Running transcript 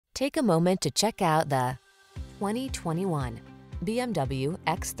Take a moment to check out the 2021 BMW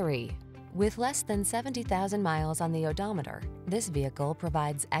X3. With less than 70,000 miles on the odometer, this vehicle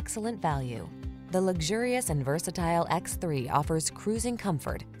provides excellent value. The luxurious and versatile X3 offers cruising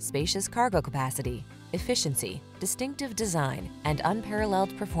comfort, spacious cargo capacity, efficiency, distinctive design, and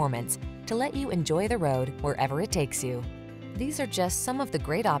unparalleled performance to let you enjoy the road wherever it takes you. These are just some of the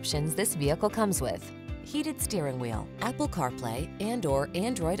great options this vehicle comes with: heated steering wheel, Apple CarPlay and/or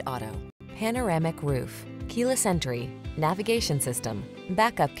Android Auto, panoramic roof, keyless entry, navigation system,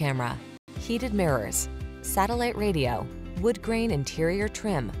 backup camera, heated mirrors, satellite radio, Woodgrain Interior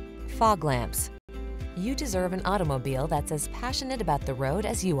Trim, fog lamps. You deserve an automobile that's as passionate about the road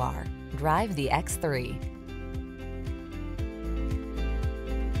as you are. Drive the X3.